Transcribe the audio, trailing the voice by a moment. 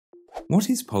What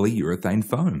is polyurethane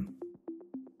foam?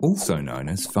 Also known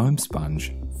as foam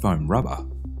sponge, foam rubber,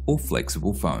 or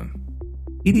flexible foam.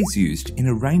 It is used in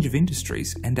a range of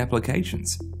industries and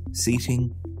applications: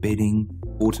 seating, bedding,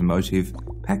 automotive,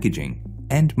 packaging,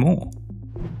 and more.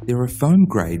 There are foam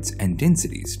grades and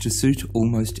densities to suit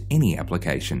almost any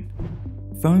application.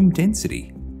 Foam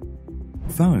density.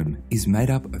 Foam is made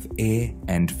up of air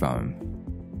and foam.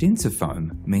 Denser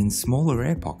foam means smaller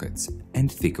air pockets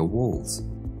and thicker walls.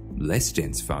 Less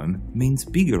dense foam means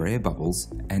bigger air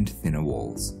bubbles and thinner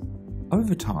walls.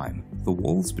 Over time, the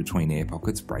walls between air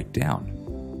pockets break down.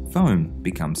 Foam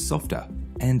becomes softer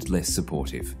and less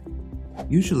supportive.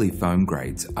 Usually foam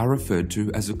grades are referred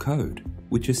to as a code,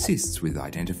 which assists with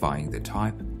identifying the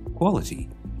type, quality,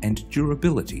 and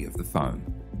durability of the foam.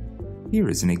 Here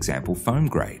is an example foam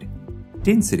grade.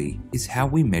 Density is how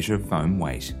we measure foam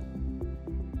weight.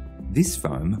 This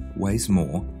foam weighs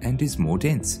more and is more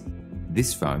dense.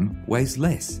 This foam weighs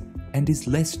less and is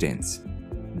less dense.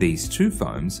 These two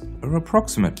foams are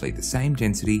approximately the same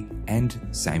density and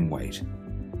same weight.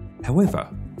 However,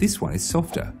 this one is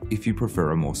softer if you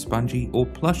prefer a more spongy or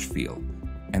plush feel,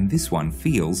 and this one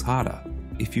feels harder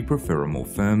if you prefer a more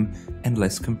firm and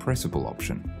less compressible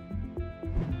option.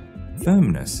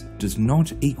 Firmness does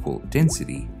not equal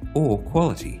density or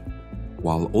quality.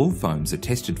 While all foams are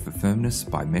tested for firmness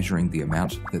by measuring the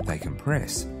amount that they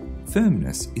compress,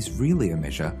 firmness is really a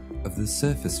measure of the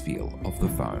surface feel of the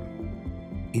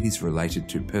foam. It is related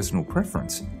to personal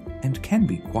preference and can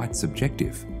be quite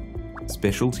subjective.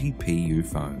 Specialty PU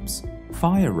foams.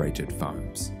 Fire-rated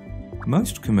foams.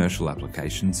 Most commercial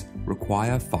applications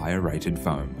require fire-rated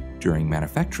foam. During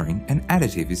manufacturing, an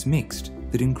additive is mixed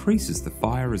that increases the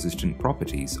fire-resistant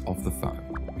properties of the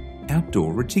foam.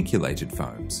 Outdoor reticulated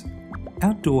foams.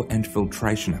 Outdoor and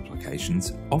filtration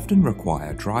applications often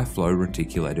require dry-flow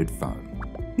reticulated foam.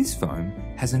 This foam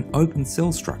has an open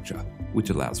cell structure, which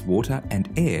allows water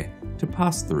and air to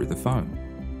pass through the foam.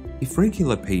 If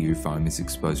regular PU foam is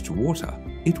exposed to water,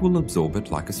 it will absorb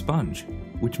it like a sponge,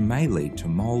 which may lead to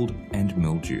mold and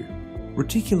mildew.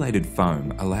 Reticulated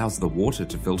foam allows the water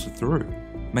to filter through,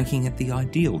 making it the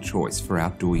ideal choice for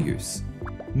outdoor use.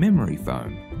 Memory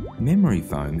foam. Memory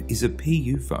foam is a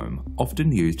PU foam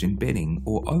often used in bedding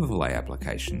or overlay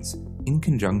applications in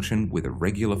conjunction with a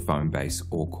regular foam base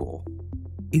or core.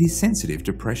 It is sensitive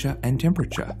to pressure and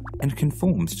temperature and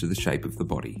conforms to the shape of the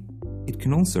body. It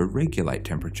can also regulate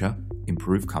temperature,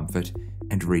 improve comfort,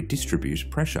 and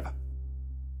redistribute pressure.